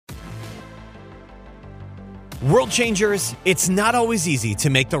World changers, it's not always easy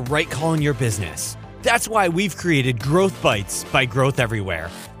to make the right call in your business. That's why we've created Growth Bites by Growth Everywhere,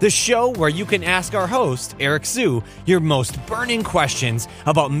 the show where you can ask our host, Eric Siu, your most burning questions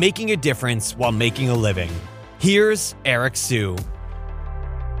about making a difference while making a living. Here's Eric Siu.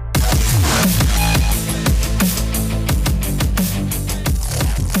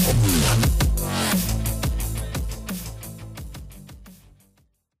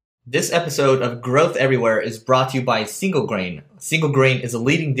 This episode of Growth Everywhere is brought to you by Single Grain. Single Grain is a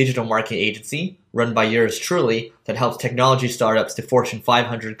leading digital marketing agency run by yours truly that helps technology startups to Fortune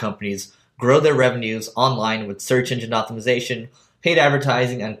 500 companies grow their revenues online with search engine optimization, paid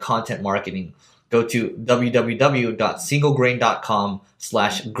advertising, and content marketing. Go to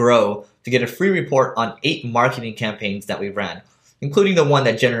www.singlegrain.com/grow to get a free report on 8 marketing campaigns that we ran, including the one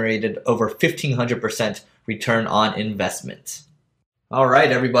that generated over 1,500% return on investment. All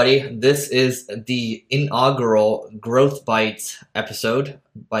right, everybody. This is the inaugural Growth Bites episode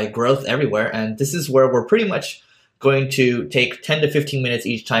by Growth Everywhere, and this is where we're pretty much going to take 10 to 15 minutes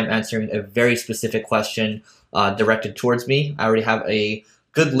each time answering a very specific question directed towards me. I already have a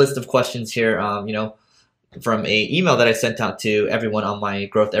good list of questions here, from a email that I sent out to everyone on my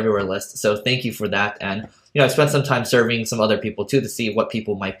Growth Everywhere list. So thank you for that. And, I've spent some time serving some other people too to see what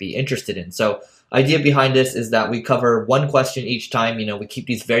people might be interested in. So idea behind this is that we cover one question each time. We keep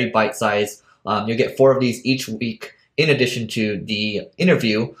these very bite-sized. You'll get 4 of these each week in addition to the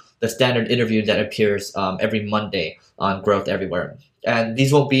interview, the standard interview that appears every Monday on Growth Everywhere. And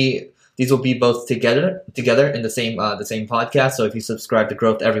these will be both together in the same podcast. So if you subscribe to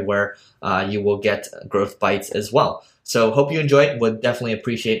Growth Everywhere, you will get Growth Bites as well. So hope you enjoy it. Would definitely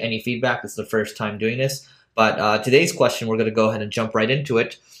appreciate any feedback. This is the first time doing this. But today's question, we're going to go ahead and jump right into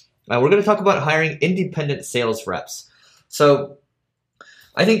it. We're going to talk about hiring independent sales reps. So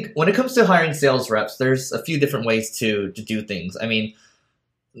I think when it comes to hiring sales reps, there's a few different ways to do things. I mean,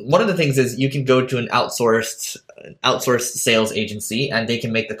 one of the things is you can go to an outsourced sales agency and they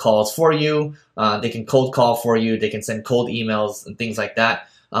can make the calls for you. They can cold call for you. They can send cold emails and things like that.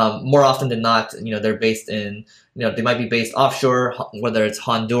 More often than not, they're based in, they might be based offshore, whether it's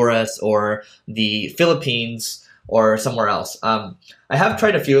Honduras or the Philippines or somewhere else. I have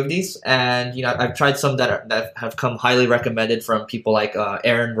tried a few of these, and I've tried some that have come highly recommended from people like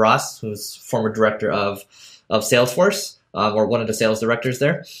Aaron Ross, who's former director of Salesforce, or one of the sales directors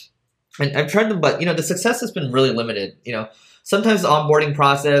there. And I've tried them, but the success has been really limited. Sometimes the onboarding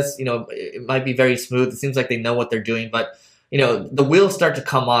process, it might be very smooth. It seems like they know what they're doing, but the wheels start to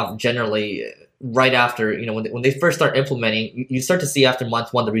come off generally right after, when they first start implementing. You start to see after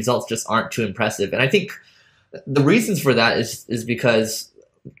month 1 the results just aren't too impressive. And I think the reasons for that is because,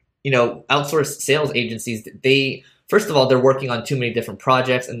 outsourced sales agencies, first of all, they're working on too many different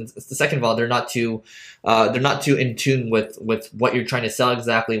projects, and second of all, they're not too in tune with what you're trying to sell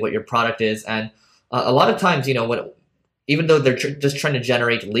exactly, what your product is. And a lot of times, even though they're just trying to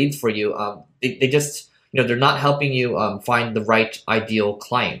generate leads for you, they just, they're not helping you find the right ideal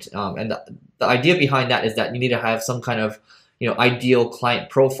client. And the idea behind that is that you need to have some kind of, ideal client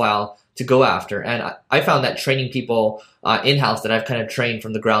profile to go after. And I found that training people in-house that I've kind of trained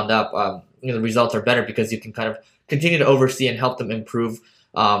from the ground up, the results are better because you can kind of continue to oversee and help them improve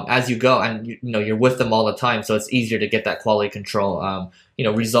as you go. And, you're with them all the time. So it's easier to get that quality control,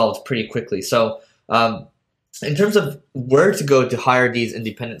 resolved pretty quickly. So in terms of where to go to hire these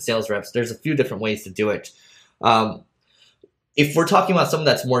independent sales reps, there's a few different ways to do it. If we're talking about someone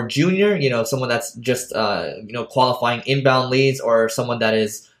that's more junior, someone that's just, qualifying inbound leads, or someone that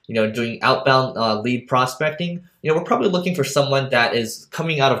is, doing outbound lead prospecting, we're probably looking for someone that is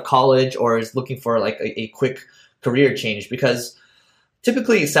coming out of college or is looking for like a quick career change, because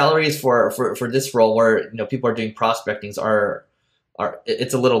typically salaries for this role where, people are doing prospecting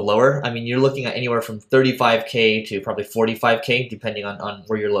it's a little lower. I mean, you're looking at anywhere from $35K to probably $45K, depending on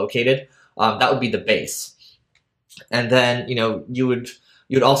where you're located. That would be the base. And then, you would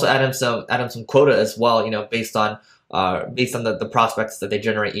also add in some quota as well, based on the prospects that they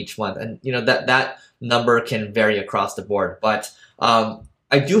generate each month. And, that number can vary across the board. But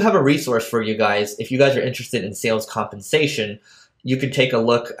I do have a resource for you guys. If you guys are interested in sales compensation, you can take a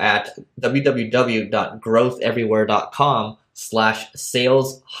look at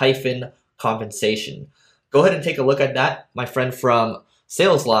www.growtheverywhere.com/sales-compensation. Go ahead and take a look at that. My friend from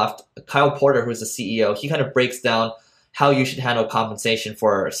SalesLoft, Kyle Porter, who's the CEO, he kind of breaks down how you should handle compensation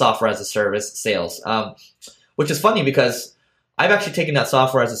for software as a service sales, which is funny because I've actually taken that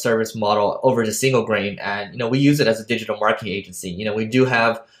software as a service model over to Single Grain, and we use it as a digital marketing agency. We do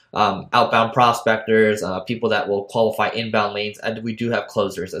have outbound prospectors, people that will qualify inbound leads, and we do have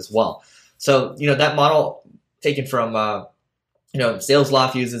closers as well. So that model taken from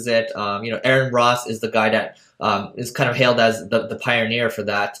SalesLoft uses it. Aaron Ross is the guy that is kind of hailed as the pioneer for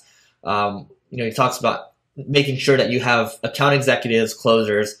that. He talks about making sure that you have account executives,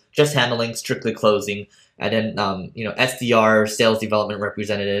 closers, just handling strictly closing, and then SDR, sales development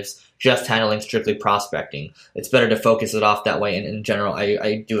representatives, just handling strictly prospecting. It's better to focus it off that way, and in general,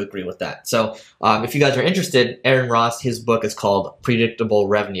 I do agree with that. So if you guys are interested, Aaron Ross, his book is called Predictable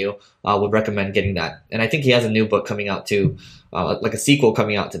Revenue. Would recommend getting that. And I think he has a new book coming out too, like a sequel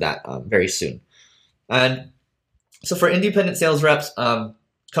coming out to that very soon. And so for independent sales reps,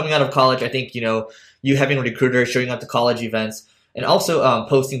 coming out of college, I think, you having a recruiter, showing up to college events, and also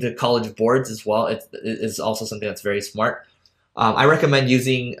posting to college boards as well is also something that's very smart. I recommend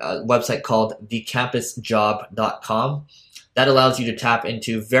using a website called thecampusjob.com. That allows you to tap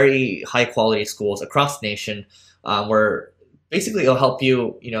into very high quality schools across the nation, where basically it'll help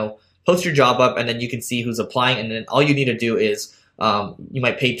you, post your job up, and then you can see who's applying, and then all you need to do is you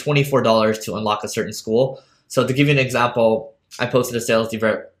might pay $24 to unlock a certain school. So to give you an example, I posted a sales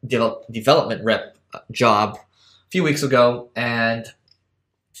development rep job a few weeks ago, and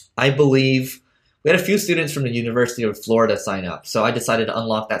I believe we had a few students from the University of Florida sign up. So I decided to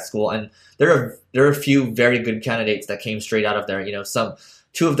unlock that school, and there are a few very good candidates that came straight out of there.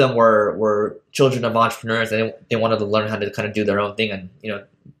 Two of them were children of entrepreneurs, and they wanted to learn how to kind of do their own thing, and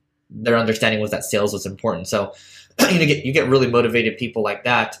their understanding was that sales was important. So you get really motivated people like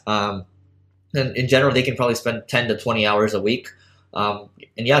that. And in general, they can probably spend 10 to 20 hours a week.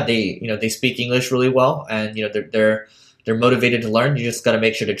 They speak English really well, and they're motivated to learn. You just got to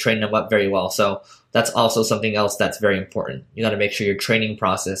make sure to train them up very well. So that's also something else that's very important. You got to make sure your training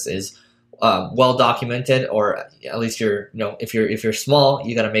process is well documented, or at least if you're small,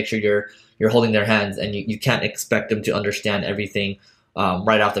 you got to make sure you're holding their hands, and you can't expect them to understand everything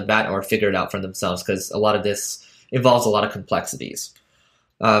right off the bat or figure it out for themselves, because a lot of this involves a lot of complexities.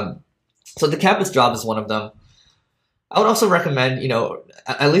 So the campus job is one of them. I would also recommend,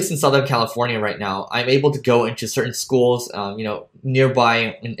 at least in Southern California right now, I'm able to go into certain schools,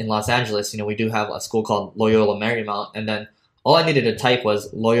 nearby in Los Angeles. We do have a school called Loyola Marymount, and then all I needed to type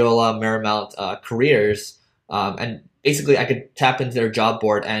was Loyola Marymount careers, and basically I could tap into their job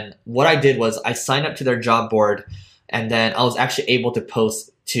board. And what I did was I signed up to their job board, and then I was actually able to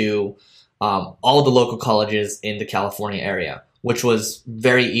post to all the local colleges in the California area, which was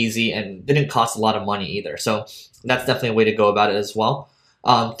very easy and didn't cost a lot of money either. So that's definitely a way to go about it as well.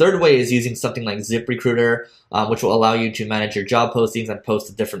 Third way is using something like ZipRecruiter, which will allow you to manage your job postings and post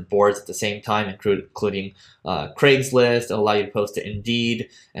to different boards at the same time, including Craigslist. It'll allow you to post to Indeed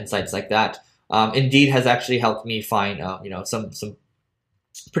and sites like that. Indeed has actually helped me find some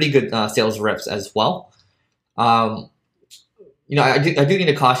pretty good sales reps as well. I do need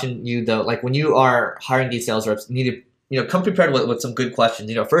to caution you though, like when you are hiring these sales reps, you need to come prepared with some good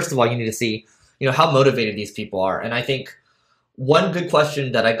questions. First of all, you need to see how motivated these people are. And I think one good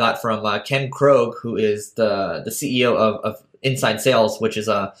question that I got from Ken Krogh, who is the CEO of Inside Sales, which is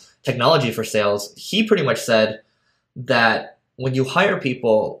a technology for sales, he pretty much said that when you hire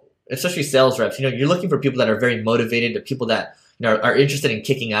people, especially sales reps, you're looking for people that are very motivated, the people that are interested in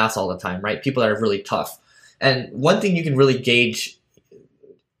kicking ass all the time, right? People that are really tough. And one thing you can really gauge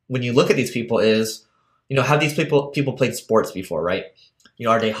when you look at these people is, have these people played sports before, right?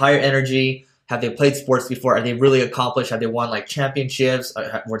 Are they higher energy? Have they played sports before? Are they really accomplished? Have they won like championships?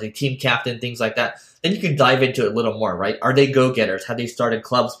 Were they team captain? Things like that. Then you can dive into it a little more, right? Are they go-getters? Have they started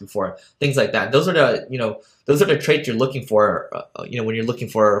clubs before? Things like that. Those are the traits you're looking for. When you're looking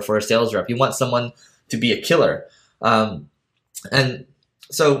for a sales rep, you want someone to be a killer. And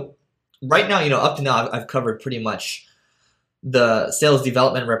so right now, up to now, I've covered pretty much the sales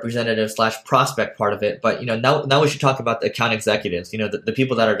development representative / prospect part of it. But, now we should talk about the account executives, the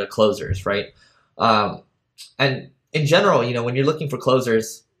people that are the closers, right? And in general, when you're looking for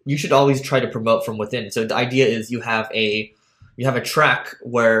closers, you should always try to promote from within. So the idea is you have a track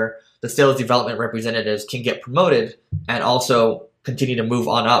where the sales development representatives can get promoted and also continue to move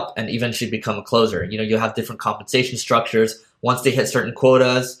on up and eventually become a closer. You'll have different compensation structures. Once they hit certain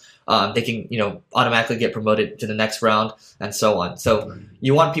quotas, they can, automatically get promoted to the next round and so on. So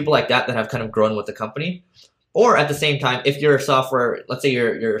you want people like that have kind of grown with the company. Or at the same time, if you're a software, let's say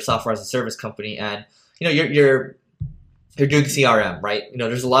you're a software as a service company and, you're doing CRM, right?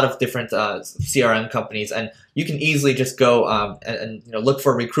 There's a lot of different CRM companies, and you can easily just go and look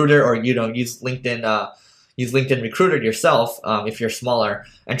for a recruiter, or use LinkedIn Recruiter yourself if you're smaller,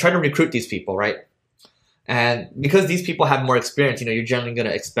 and try to recruit these people, right? And because these people have more experience, you're generally going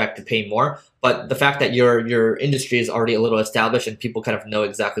to expect to pay more. But the fact that your industry is already a little established and people kind of know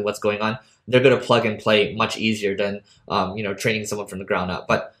exactly what's going on, they're going to plug and play much easier than training someone from the ground up.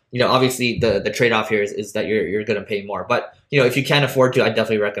 But obviously the trade-off here is that you're going to pay more. But if you can't afford to, I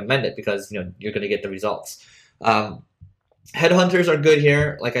definitely recommend it because you're going to get the results. Headhunters are good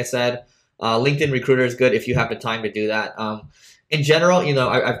here, like I said. LinkedIn Recruiter is good if you have the time to do that. In general,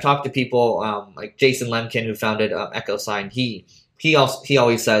 I've talked to people like Jason Lemkin, who founded EchoSign. He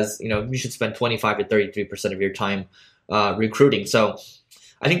always says, you should spend 25 to 33% of your time recruiting. So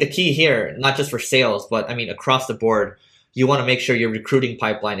I think the key here, not just for sales, but across the board, you want to make sure your recruiting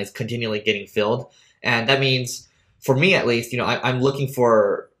pipeline is continually getting filled. And that means, for me at least, I'm looking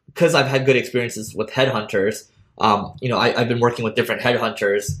for, because I've had good experiences with headhunters. I've been working with different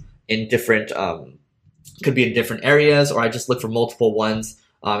headhunters in different could be in different areas, or I just look for multiple ones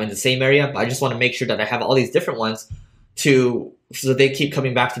in the same area. But I just want to make sure that I have all these different ones so they keep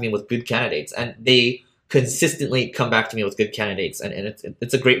coming back to me with good candidates, and they consistently come back to me with good candidates, and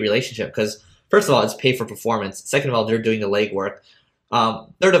it's a great relationship because first of all, it's pay for performance. Second of all, they're doing the legwork.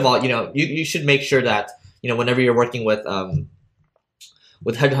 Third of all, you should make sure that whenever you're working with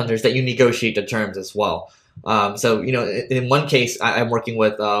headhunters that you negotiate the terms as well. So in one case, I'm working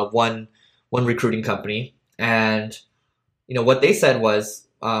with one recruiting company, and what they said was,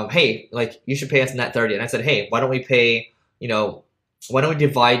 hey, you should pay us net 30. And I said, hey, why don't we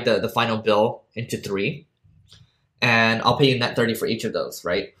divide the final bill into 3, and I'll pay you net 30 for each of those,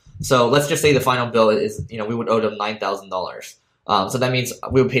 right? So let's just say the final bill is, we would owe them $9,000. So that means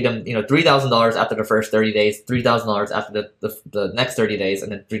we would pay them, $3,000 after the first 30 days, $3,000 after the next 30 days,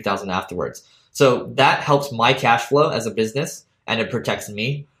 and then $3,000 afterwards. So that helps my cash flow as a business, and it protects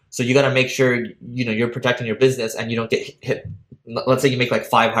me. So you got to make sure, you're protecting your business and you don't get hit. Let's say you make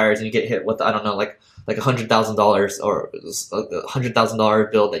 5 hires and you get hit with, I don't know, like $100,000 or a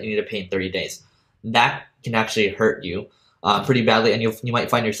 $100,000 bill that you need to pay in 30 days. That can actually hurt you pretty badly, and you might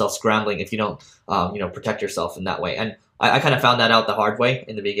find yourself scrambling if you don't, protect yourself in that way. And I kind of found that out the hard way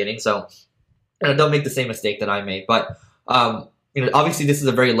in the beginning. So don't make the same mistake that I made. But obviously this is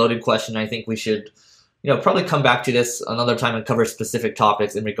a very loaded question. I think we should probably come back to this another time and cover specific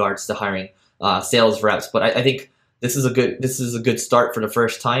topics in regards to hiring sales reps. But I think this is a good start for the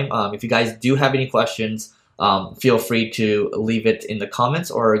first time. If you guys do have any questions, feel free to leave it in the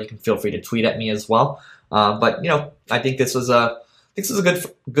comments, or you can feel free to tweet at me as well. But I think this was a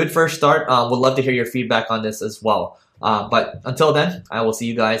good first start. Would love to hear your feedback on this as well. But until then, I will see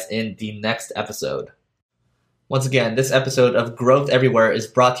you guys in the next episode. Once again, this episode of Growth Everywhere is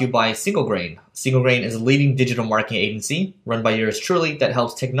brought to you by Single Grain. Single Grain is a leading digital marketing agency run by yours truly that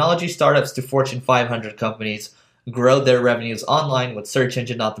helps technology startups to Fortune 500 companies grow their revenues online with search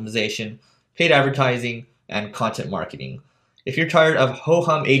engine optimization, paid advertising, and content marketing. If you're tired of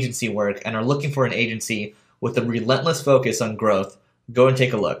ho-hum agency work and are looking for an agency with a relentless focus on growth, go and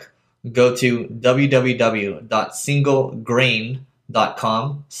take a look. Go to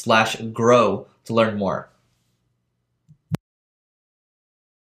www.singlegrain.com/grow to learn more.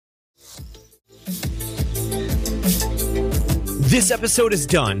 This episode is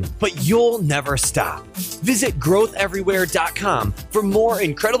done, but you'll never stop. Visit growtheverywhere.com for more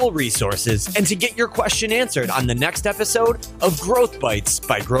incredible resources and to get your question answered on the next episode of Growth Bites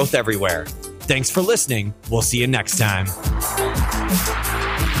by Growth Everywhere. Thanks for listening. We'll see you next time.